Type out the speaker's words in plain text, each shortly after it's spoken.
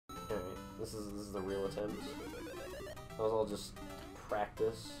This is the real attempt. That was all just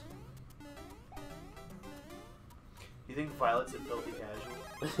practice. You think Violet's a filthy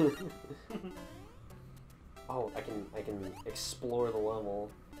casual? Oh, I can explore the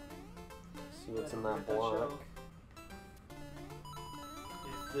level. See what's in that block.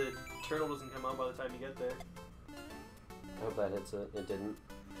 If the turtle doesn't come out by the time you get there. I hope that hits it. It didn't.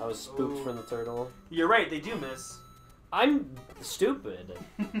 I was spooked from the turtle. You're right, they do miss. I'm stupid.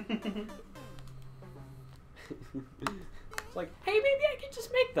 It's like, hey, maybe I can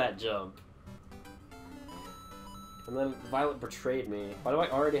just make that jump. And then Violet betrayed me. Why do I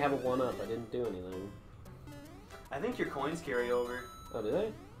already have a 1-up? I didn't do anything. I think your coins carry over. Oh, do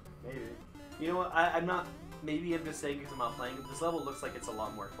they? Maybe. You know what? I'm not. Maybe I'm just saying because I'm not playing it. This level looks like it's a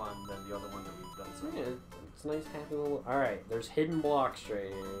lot more fun than the other one that we've done so far. Yeah, it's a nice, happy little. Alright, there's hidden blocks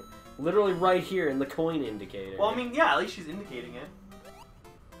right here. Literally right here in the coin indicator. Well, I mean, yeah, at least she's indicating it.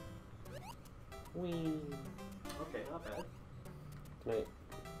 Whee. Okay, not bad. Can I.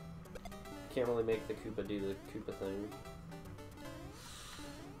 Can't really make the Koopa do the Koopa thing.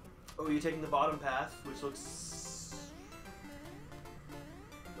 Oh, you're taking the bottom path, which looks.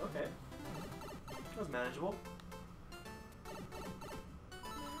 Okay. That was manageable.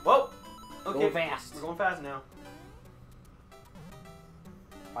 Whoa! Okay. Going fast. We're going fast now.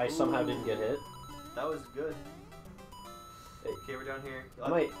 I somehow didn't get hit. That was good. Okay, we're down here. I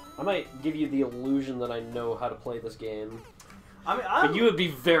might give you the illusion that I know how to play this game. I mean, but you would be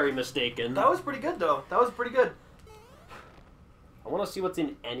very mistaken. That was pretty good, though. That was pretty good. I want to see what's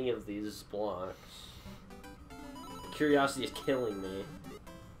in any of these blocks. Curiosity is killing me.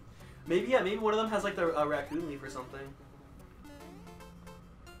 Maybe, yeah, maybe one of them has like a raccoon leaf or something.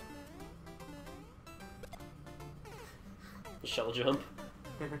 Shell jump.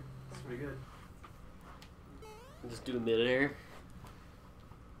 That's pretty good. Just do midair.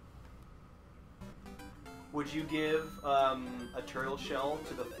 Would you give a turtle shell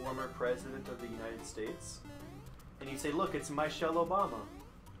to the former president of the United States? And you say, look, it's my shell Obama.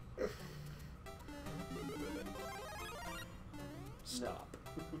 Stop.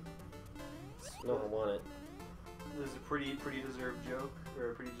 No, I want it. This is a pretty deserved joke,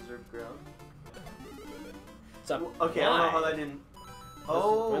 or a pretty deserved ground. Stop. Okay, I don't know how that didn't...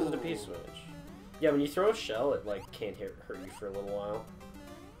 Oh! Where's the P switch? Yeah, when you throw a shell, it like can't hurt you for a little while.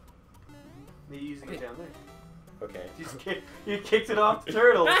 Maybe using it down there. Okay. You kicked it off the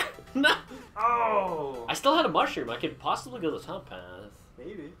turtle. No! Oh! I still had a mushroom. I could possibly go the top path.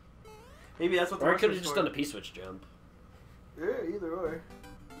 Maybe. Maybe that's what the Or I could have just done a P switch jump. Yeah, either or.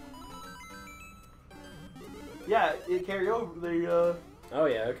 Yeah, it carry over. They, Oh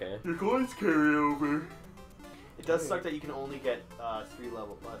yeah, okay. Your coins carry over. It does suck that you can only get 3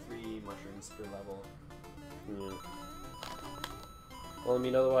 mushrooms per level. Yeah. Well, I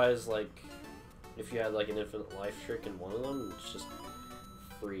mean, otherwise, like, if you had like an infinite life trick in one of them, it's just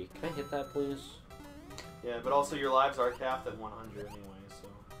free. Can I hit that, please? Yeah, but also your lives are capped at 100 anyway, so.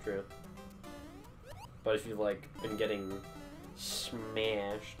 True. But if you've like been getting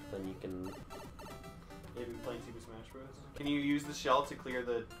smashed, then you can. Maybe playing Super Smash Bros. Can you use the shell to clear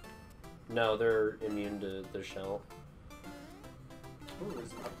the? No, they're immune to their shell. Ooh,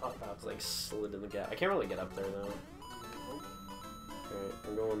 there's an up top path. It's like slid in the gap. I can't really get up there though. Alright,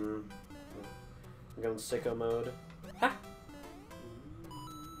 I'm going sicko mode. Ha!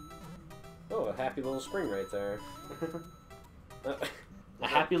 Oh, a happy little spring right there. A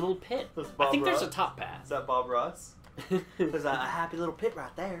happy little pit. I think there's a top path. Is that Bob Ross? There's a happy little pit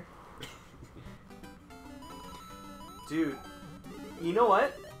right there. Dude, you know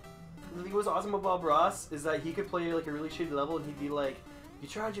what? The thing that was awesome about Bob Ross is that he could play like a really shitty level and he'd be like, you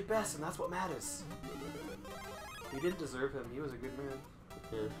tried your best and that's what matters. We didn't deserve him. He was a good man.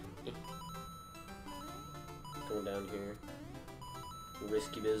 Yeah. Going down here.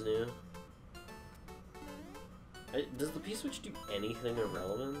 Risky business. Does the P-switch do anything of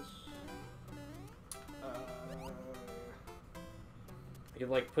relevance? I could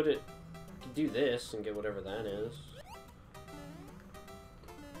like put it... I could do this and get whatever that is.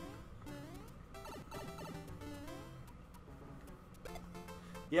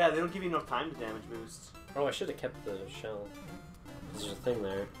 Yeah, they don't give you enough time to damage boost. Oh, I should have kept the shell. There's a thing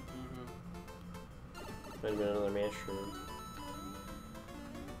there. Might have been another mushroom.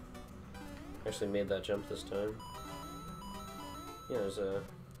 Actually made that jump this time. Yeah, there's a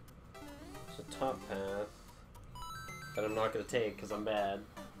top path that I'm not gonna take because I'm bad.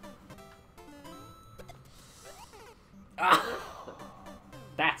 Ah!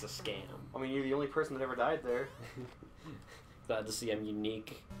 That's a scam. I mean, you're the only person that ever died there. Glad to see I'm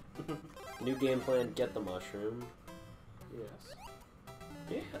unique. New game plan, get the mushroom. Yes.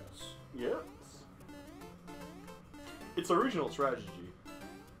 Yes. Yes. It's original strategy.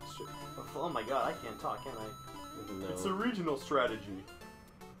 Oh my god, I can't talk, can I? No. It's original strategy.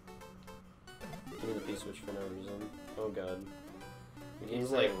 Give me the P-switch for no reason. Oh god. The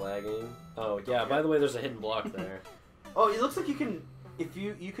game's like lagging. Oh yeah, by the way, there's a hidden block there. Oh, it looks like you can... If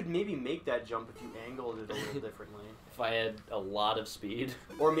you could maybe make that jump if you angled it a little differently. If I had a lot of speed.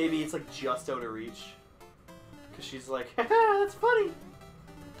 Or maybe it's like just out of reach. Because she's like, haha, that's funny!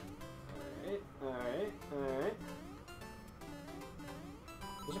 Alright, alright, alright.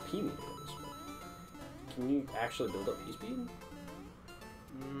 There's a P meter on this one. Can you actually build up P speed?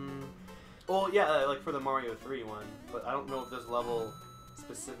 Well, yeah, like for the Mario 3 one. But I don't know if this level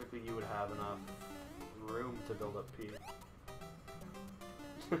specifically you would have enough room to build up P.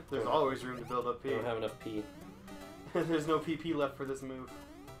 There's always room to build up P. I don't have enough P. There's no PP left for this move.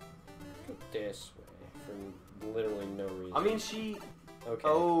 Go this way for literally no reason. I mean, she... Okay.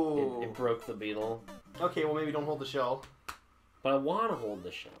 Oh. It broke the beetle. Okay, well maybe don't hold the shell. But I want to hold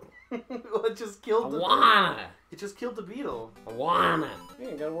the shell. Well, it just killed the... It just killed the beetle. I wanna.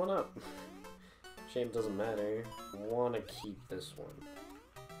 Yeah, got one up. Shame it doesn't matter. I want to keep this one.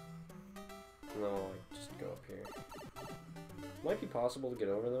 No, I just go up here. Might be possible to get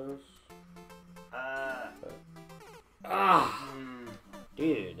over those. But...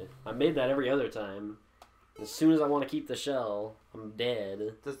 Dude, I made that every other time. As soon as I want to keep the shell, I'm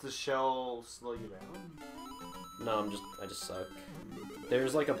dead. Does the shell slow you down? No, I just suck.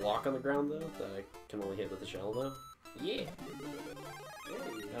 There's like a block on the ground though that I can only hit with the shell though. Yeah.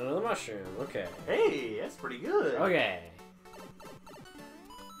 Hey. Got another mushroom. Okay. Hey, that's pretty good. Okay.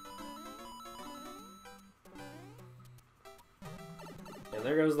 And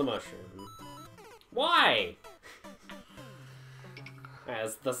there goes the mushroom. Why?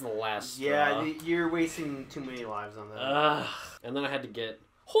 That's the last straw. Yeah, you're wasting too many lives on that. And then I had to get...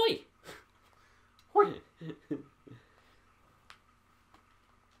 Hoi! Hoi!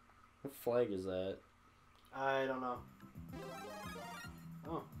 What flag is that? I don't know.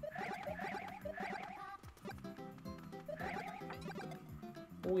 Oh.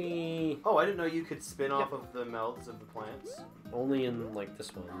 Whee! Oh, I didn't know you could spin off of the melts of the plants. Only in, like,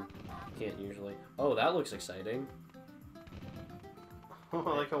 this one. You can't usually. Oh, that looks exciting. I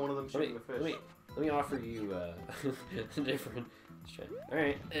like how one of them shooting the fish. Let me offer you a different...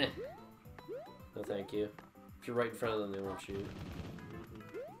 Alright. No thank you. If you're right in front of them, they won't shoot.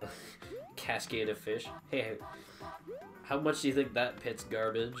 Cascade of fish. Hey, how much do you think that pit's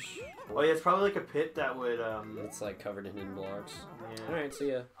garbage? Oh yeah, it's probably like a pit that would, It's like covered in hidden blocks. Yeah. Alright,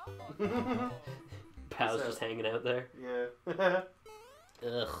 see ya. Pal's just hanging out there. Yeah.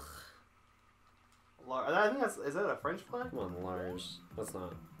 Ugh. I think is that a French flag? Come on, Lars. That's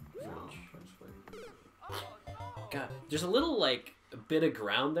not French. No, French flag. God, there's a little, like, a bit of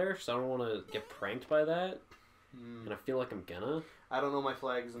ground there, so I don't want to get pranked by that. And I feel like I'm gonna. I don't know my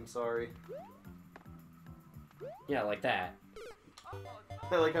flags, I'm sorry. Yeah, like that.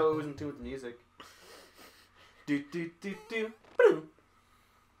 I like how it was in tune with the music. Do do do do. Boom.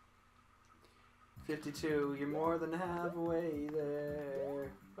 52, you're more than halfway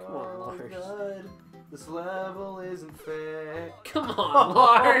there. Come on, Lars. God, this level isn't fair. Come on,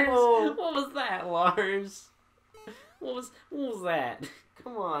 Lars! What was that, Lars? What was that?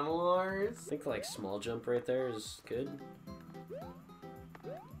 Come on, Lars. I think like small jump right there is good.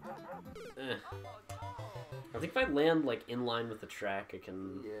 I think if I land like in line with the track, I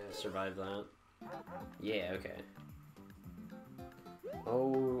can survive that. Yeah, okay.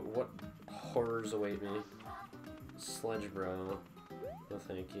 Oh, what horrors await me? Sledge bro. No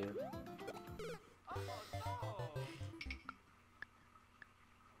thank you.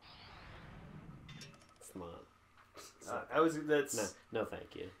 It's not. No,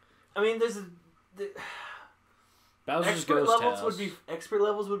 thank you. I mean, Bowser's Ghost House. Expert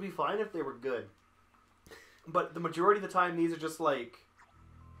levels would be fine if they were good. But the majority of the time, these are just like...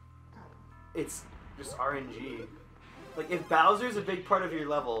 It's just RNG. Like, if Bowser's a big part of your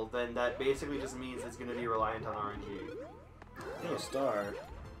level, then that basically just means it's going to be reliant on RNG. Oh, star.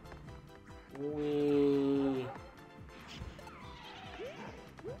 Whee.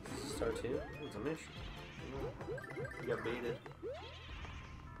 Is this a star too? Oh, it's a mission. You got baited.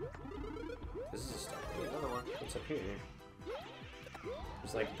 This is a star. Wait, another one. What's up here?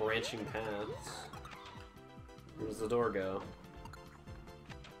 There's like branching paths. Where does the door go?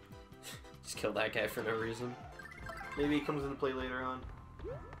 Just kill that guy for no reason. Maybe he comes into play later on.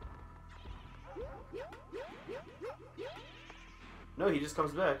 No, he just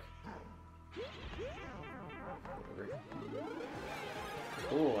comes back.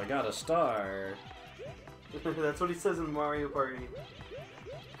 Cool, I got a star. That's what he says in Mario Party.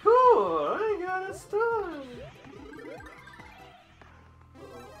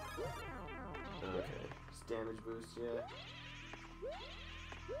 damage boost, yeah.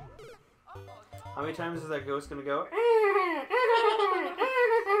 How many times is that ghost gonna go?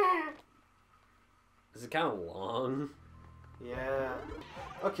 Is it kind of long? Yeah.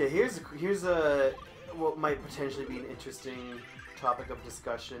 Okay, here's a what might potentially be an interesting topic of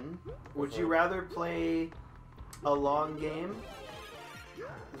discussion. Would you rather play a long game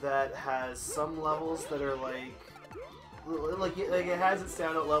that has some levels that are like it has its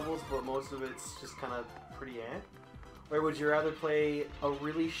standout levels, but most of it's just kind of pretty or would you rather play a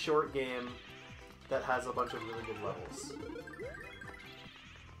really short game that has a bunch of really good levels?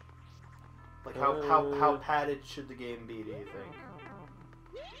 Like how padded should the game be, do you think?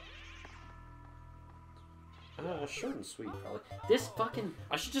 Short and sweet, probably. This fucking...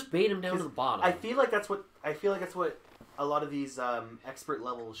 I should just bait him down to the bottom. I feel like that's what a lot of these expert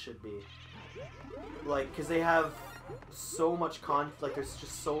levels should be. Like, because they have so much like they're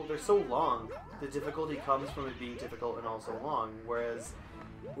so long. The difficulty comes from it being difficult and also long. Whereas,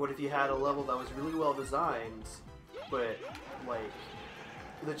 what if you had a level that was really well designed, but like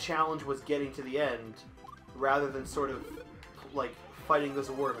the challenge was getting to the end, rather than sort of like fighting this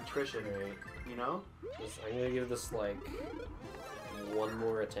war of attrition, right? You know? I'm gonna give this like one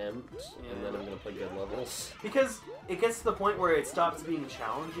more attempt, and then I'm gonna play good levels. Because it gets to the point where it stops being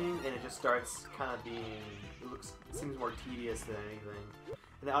challenging, and it just starts kind of being. It seems more tedious than anything.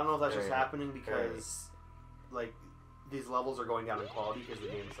 And I don't know if that's just happening because, like, these levels are going down in quality because the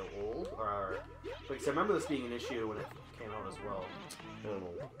game is so old, or because I remember this being an issue when it came out as well. I don't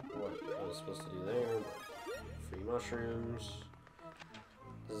know what I was supposed to do there. But free mushrooms.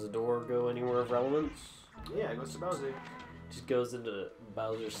 Does the door go anywhere of relevance? Yeah, it goes to Bowser. Just goes into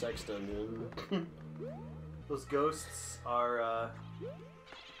Bowser's sex dungeon. Those ghosts are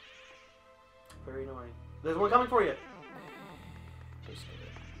very annoying. There's one coming for you.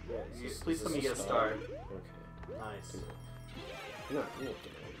 Yeah, please tell me you get a star. Okay. Nice. No,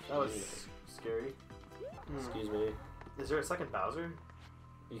 that was scary. Excuse me. Is there a second Bowser?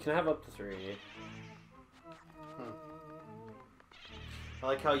 You can have up to 3. I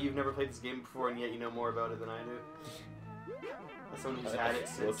like how you've never played this game before and yet you know more about it than I do. As someone who's had it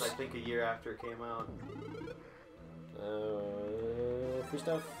since I think a year after it came out. Free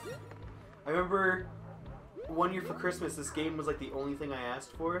stuff. I remember one year for Christmas, this game was like the only thing I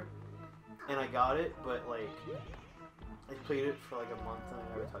asked for, and I got it, but like I played it for like a month and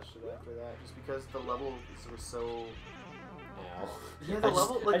I never touched it after that, just because the levels were so. Ow. Yeah, the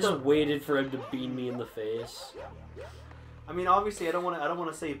level. Like I just waited for him to beam me in the face. I mean, obviously, I don't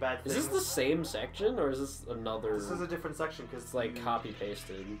want to say bad things. Is this the same section or is this another? This is a different section because it's like copy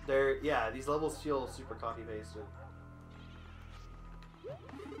pasted. These levels feel super copy pasted.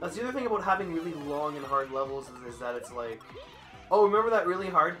 That's the other thing about having really long and hard levels is that it's like, oh, remember that really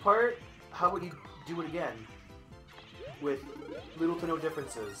hard part? How would you do it again? With little to no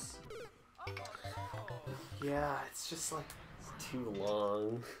differences. Yeah, it's just like it's too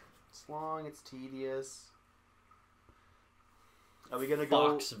long. It's long. It's tedious. Are we gonna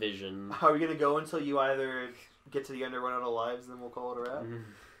go? Fox Vision. Are we gonna go until you either get to the end or run out of lives, and then we'll call it a wrap?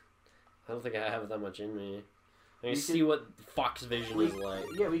 I don't think I have that much in me. I can see what Fox Vision is like.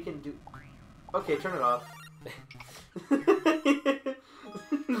 Yeah, we can do. Okay, turn it off.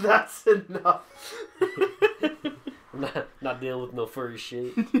 That's enough. not dealing with no furry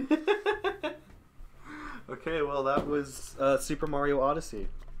shit. Okay, well that was Super Mario Odyssey.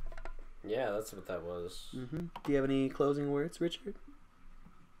 Yeah, that's what that was. Do you have any closing words, Richard?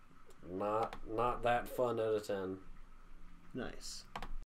 Not that fun out of 10. Nice.